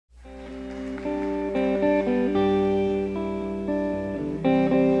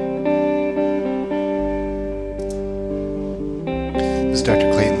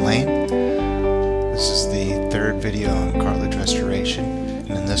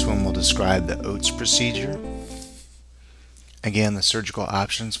this one we'll describe the OATS procedure. Again, the surgical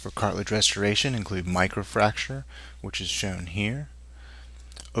options for cartilage restoration include microfracture, which is shown here,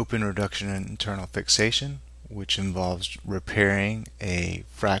 open reduction and internal fixation, which involves repairing a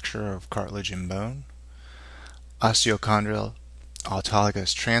fracture of cartilage and bone, osteochondral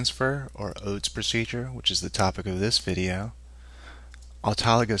autologous transfer or OATS procedure, which is the topic of this video,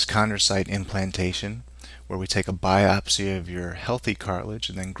 autologous chondrocyte implantation, where we take a biopsy of your healthy cartilage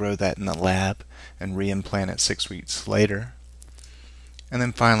and then grow that in the lab and reimplant it 6 weeks later. And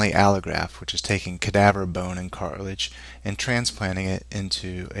then finally allograft, which is taking cadaver bone and cartilage and transplanting it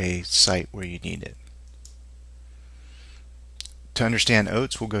into a site where you need it. To understand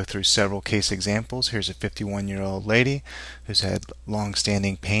OATS, we'll go through several case examples. Here's a 51-year-old lady who's had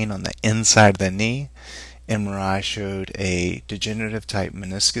long-standing pain on the inside of the knee. MRI showed a degenerative type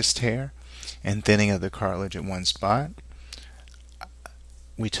meniscus tear and thinning of the cartilage at one spot.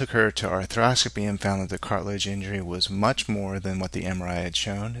 We took her to arthroscopy and found that the cartilage injury was much more than what the MRI had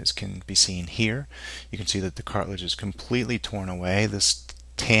shown, as can be seen here. You can see that the cartilage is completely torn away. This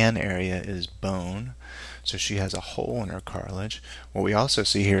tan area is bone, so she has a hole in her cartilage. What we also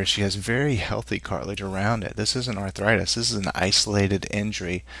see here is she has very healthy cartilage around it. This isn't arthritis, this is an isolated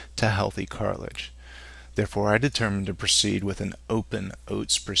injury to healthy cartilage. Therefore, I determined to proceed with an open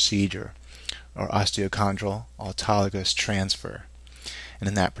OATS procedure, or osteochondral autologous transfer. And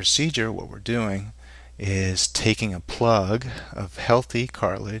in that procedure, what we're doing is taking a plug of healthy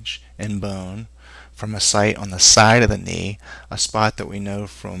cartilage and bone from a site on the side of the knee, a spot that we know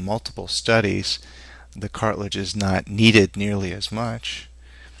from multiple studies the cartilage is not needed nearly as much,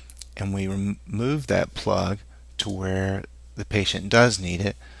 and we remove that plug to where the patient does need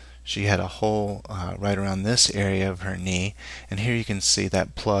it. She had a hole right around this area of her knee, and here you can see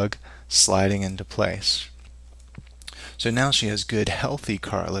that plug sliding into place. So now she has good healthy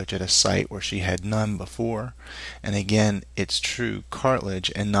cartilage at a site where she had none before, and again it's true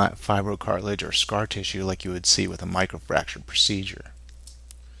cartilage and not fibrocartilage or scar tissue like you would see with a microfracture procedure.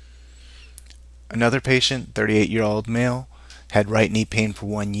 Another patient, 38-year-old male, had right knee pain for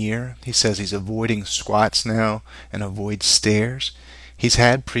 1 year. He says he's avoiding squats now and avoids stairs. He's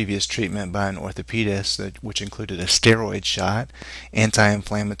had previous treatment by an orthopedist, which included a steroid shot,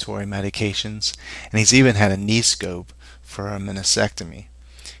 anti-inflammatory medications, and he's even had a knee scope for a meniscectomy.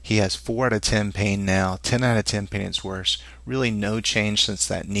 He has 4 out of 10 pain now, 10 out of 10 pain is worse. Really no change since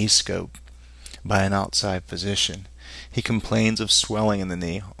that knee scope by an outside physician. He complains of swelling in the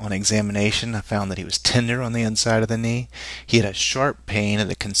knee. On examination, I found that he was tender on the inside of the knee. He had a sharp pain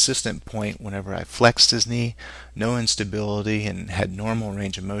at a consistent point whenever I flexed his knee, no instability, and had normal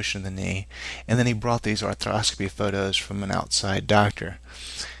range of motion in the knee. And then he brought these arthroscopy photos from an outside doctor.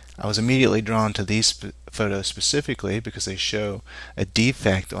 I was immediately drawn to these photos specifically because they show a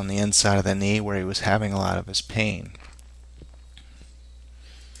defect on the inside of the knee where he was having a lot of his pain.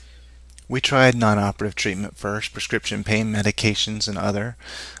 We tried non-operative treatment first, prescription pain medications and other,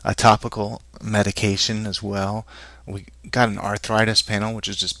 topical medication as well. We got an arthritis panel, which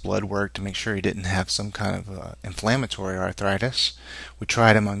is just blood work to make sure he didn't have some kind of inflammatory arthritis. We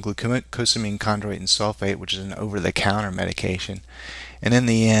tried him on glucosamine chondroitin sulfate, which is an over-the-counter medication. And in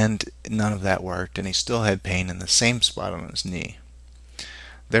the end, none of that worked, and he still had pain in the same spot on his knee.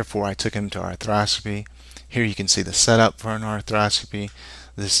 Therefore, I took him to arthroscopy. Here you can see the setup for an arthroscopy.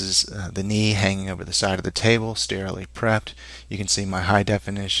 This is the knee hanging over the side of the table, sterilely prepped. You can see my high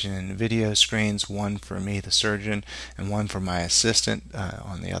definition video screens, one for me, the surgeon, and one for my assistant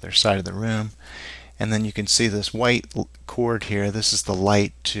on the other side of the room. And then you can see this white cord here. This is the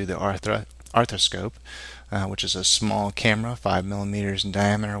light to the arthroscope, which is a small camera, 5 millimeters in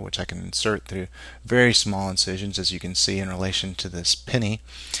diameter, which I can insert through very small incisions, as you can see in relation to this penny,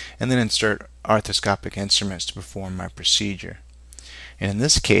 and then insert arthroscopic instruments to perform my procedure. And in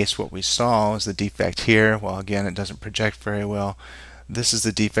this case, what we saw is the defect here. Well, again, it doesn't project very well. This is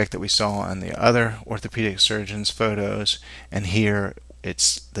the defect that we saw on the other orthopedic surgeon's photos, and here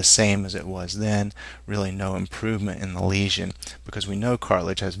it's the same as it was then. Really no improvement in the lesion, because we know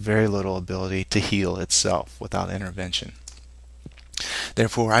cartilage has very little ability to heal itself without intervention.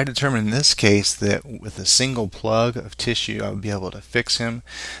 Therefore, I determined in this case that with a single plug of tissue I would be able to fix him.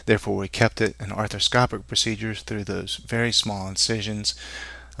 Therefore, we kept it in arthroscopic procedures through those very small incisions.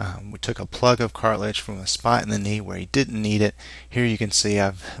 We took a plug of cartilage from a spot in the knee where he didn't need it. Here you can see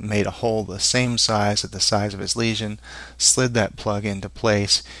I've made a hole the same size as the size of his lesion, slid that plug into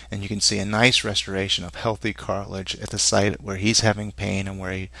place, and you can see a nice restoration of healthy cartilage at the site where he's having pain and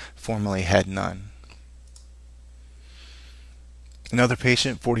where he formerly had none. Another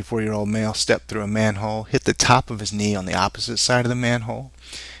patient, 44-year-old male, stepped through a manhole, hit the top of his knee on the opposite side of the manhole.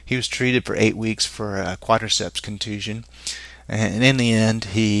 He was treated for 8 weeks for a quadriceps contusion, and in the end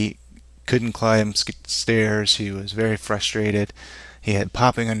he couldn't climb stairs. He was very frustrated. He had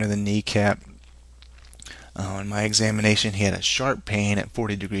popping under the kneecap. In my examination, he had a sharp pain at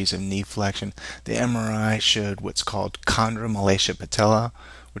 40 degrees of knee flexion. The MRI showed what's called chondromalacia patella,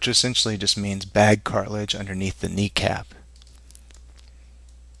 which essentially just means bag cartilage underneath the kneecap.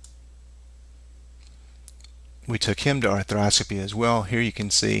 We took him to arthroscopy as well. Here you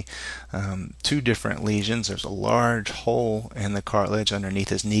can see 2 different lesions. There's a large hole in the cartilage underneath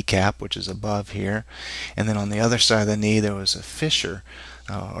his kneecap, which is above here, and then on the other side of the knee there was a fissure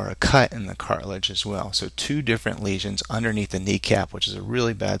or a cut in the cartilage as well. So 2 different lesions underneath the kneecap, which is a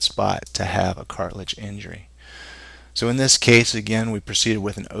really bad spot to have a cartilage injury. So in this case, again, we proceeded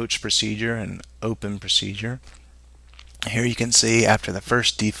with an OATS procedure, an open procedure. Here you can see after the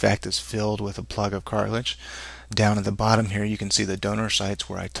first defect is filled with a plug of cartilage. Down at the bottom here you can see the donor sites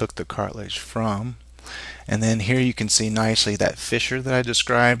where I took the cartilage from. And then here you can see nicely that fissure that I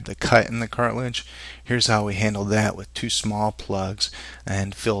described, the cut in the cartilage. Here's how we handled that with 2 small plugs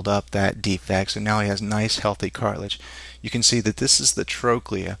and filled up that defect. So now he has nice healthy cartilage. You can see that this is the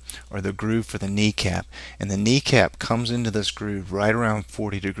trochlea, or the groove for the kneecap, and the kneecap comes into this groove right around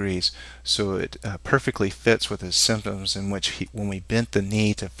 40 degrees, so it perfectly fits with his symptoms, in which when we bent the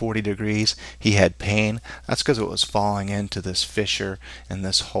knee to 40 degrees he had pain. That's because it was falling into this fissure and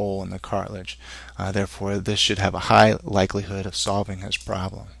this hole in the cartilage. Therefore this should have a high likelihood of solving his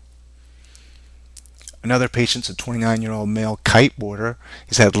problem. Another patient's a 29-year-old male kiteboarder.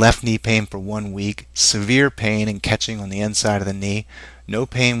 He's had left knee pain for 1 week, severe pain and catching on the inside of the knee, no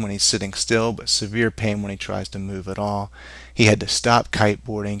pain when he's sitting still, but severe pain when he tries to move at all. He had to stop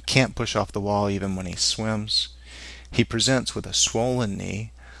kiteboarding, can't push off the wall even when he swims. He presents with a swollen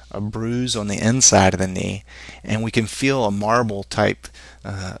knee, a bruise on the inside of the knee, and we can feel a marble type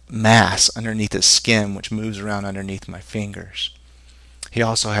mass underneath his skin which moves around underneath my fingers. He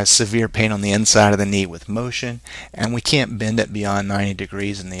also has severe pain on the inside of the knee with motion, and we can't bend it beyond 90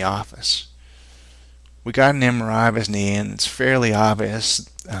 degrees in the office. We got an MRI of his knee, and it's fairly obvious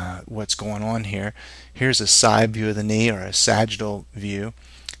what's going on here. Here's a side view of the knee, or a sagittal view.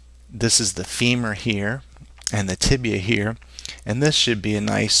 This is the femur here and the tibia here, and this should be a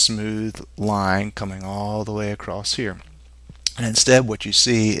nice smooth line coming all the way across here. And instead what you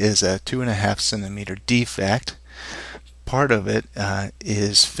see is a 2.5 centimeter defect. Part of it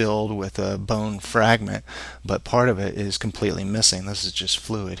is filled with a bone fragment, but part of it is completely missing. This is just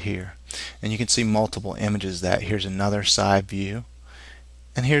fluid here. And you can see multiple images of that. Here's another side view.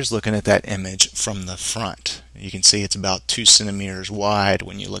 And here's looking at that image from the front. You can see it's about 2 centimeters wide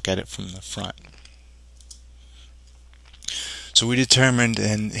when you look at it from the front. So we determined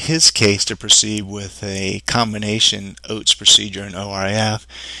in his case to proceed with a combination OATS procedure and ORIF.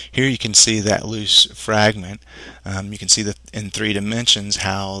 Here you can see that loose fragment. You can see that in 3 dimensions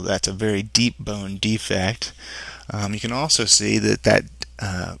how that's a very deep bone defect. You can also see that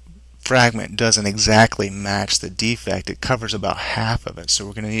that fragment doesn't exactly match the defect. It covers about half of it, so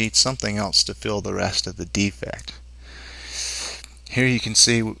we're going to need something else to fill the rest of the defect. Here you can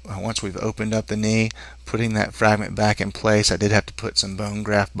see once we've opened up the knee, putting that fragment back in place. I did have to put some bone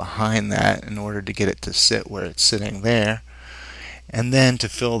graft behind that in order to get it to sit where it's sitting there. And then to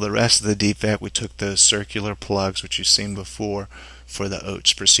fill the rest of the defect, we took those circular plugs which you've seen before for the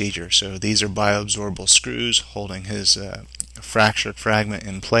OATS procedure. So these are bioabsorbable screws holding his fractured fragment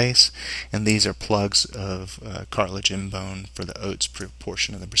in place, and these are plugs of cartilage and bone for the OATS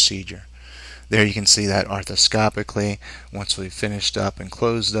portion of the procedure. There you can see that arthroscopically once we finished up and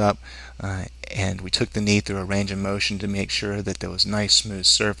closed up, and we took the knee through a range of motion to make sure that there was nice smooth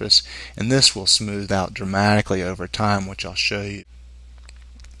surface, and this will smooth out dramatically over time, which I'll show you.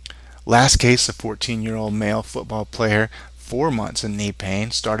 Last case, a 14-year-old male football player, 4 months in knee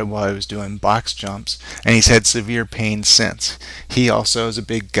pain, started while he was doing box jumps, and he's had severe pain since. He also is a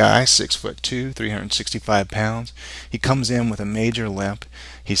big guy, 6'2", 365 pounds. He comes in with a major limp.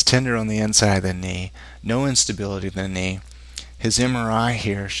 He's tender on the inside of the knee, no instability in the knee. His MRI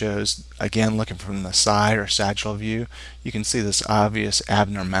here shows, again looking from the side or sagittal view, you can see this obvious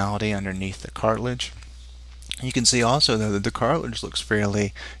abnormality underneath the cartilage. You can see also though that the cartilage looks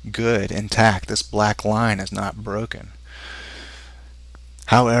fairly good, intact. This black line is not broken.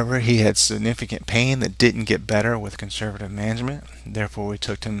 However, he had significant pain that didn't get better with conservative management. Therefore, we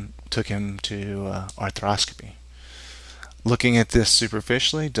took him to arthroscopy. Looking at this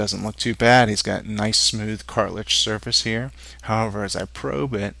superficially, doesn't look too bad. He's got nice smooth cartilage surface here. However, as I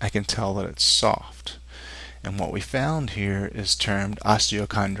probe it, I can tell that it's soft. And what we found here is termed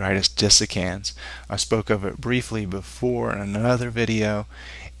Osteochondritis Dissecans. I spoke of it briefly before in another video,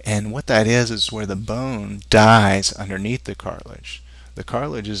 And what that is where the bone dies underneath the cartilage. The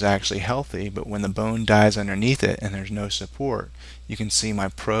cartilage is actually healthy, but when the bone dies underneath it and there's no support, you can see my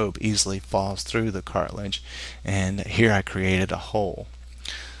probe easily falls through the cartilage, and here I created a hole.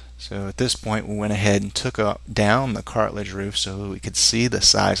 So at this point we went ahead and took down the cartilage roof so we could see the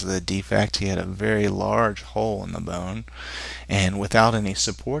size of the defect. He had a very large hole in the bone, and without any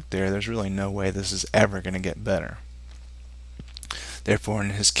support there's really no way this is ever going to get better. Therefore, in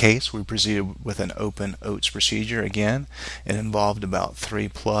his case, we proceeded with an open OATS procedure again. It involved about 3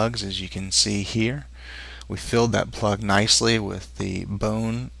 plugs, as you can see here. We filled that plug nicely with the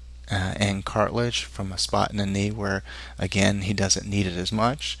bone and cartilage from a spot in the knee where, again, he doesn't need it as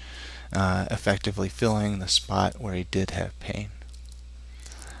much, effectively filling the spot where he did have pain.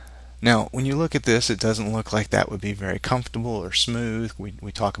 Now, when you look at this, it doesn't look like that would be very comfortable or smooth.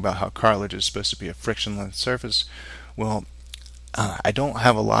 We talk about how cartilage is supposed to be a frictionless surface. Well, I don't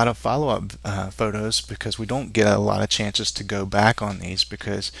have a lot of follow-up photos because we don't get a lot of chances to go back on these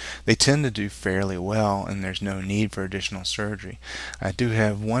because they tend to do fairly well and there's no need for additional surgery. I do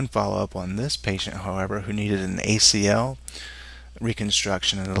have one follow-up on this patient, however, who needed an ACL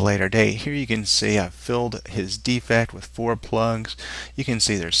reconstruction at a later date. Here you can see I filled his defect with 4 plugs. You can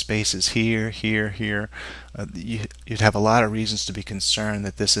see there's spaces here, here. You'd have a lot of reasons to be concerned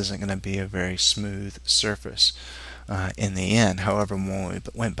that this isn't going to be a very smooth surface in the end. However, when we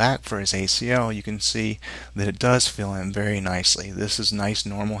went back for his ACL, you can see that it does fill in very nicely. This is nice,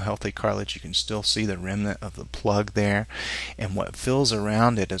 normal, healthy cartilage. You can still see the remnant of the plug there, and what fills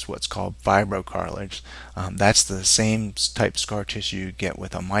around it is what's called fibrocartilage. That's the same type scar tissue you get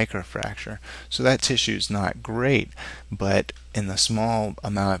with a microfracture. So that tissue is not great, but in the small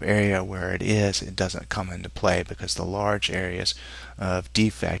amount of area where it is, it doesn't come into play because the large areas of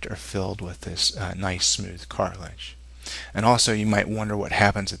defect are filled with this nice smooth cartilage. And also, you might wonder what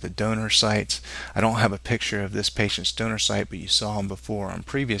happens at the donor sites. I don't have a picture of this patient's donor site, but you saw them before on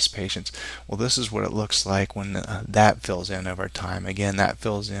previous patients. Well, this is what it looks like when that fills in over time. Again, that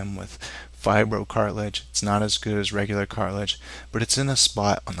fills in with fibrocartilage. It's not as good as regular cartilage, but it's in a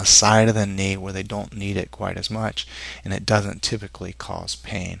spot on the side of the knee where they don't need it quite as much, and it doesn't typically cause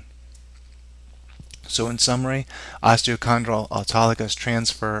pain. So in summary, osteochondral autologous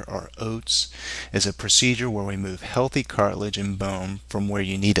transfer, or OATS, is a procedure where we move healthy cartilage and bone from where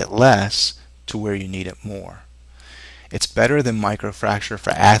you need it less to where you need it more. It's better than microfracture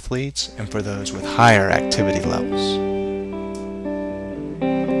for athletes and for those with higher activity levels.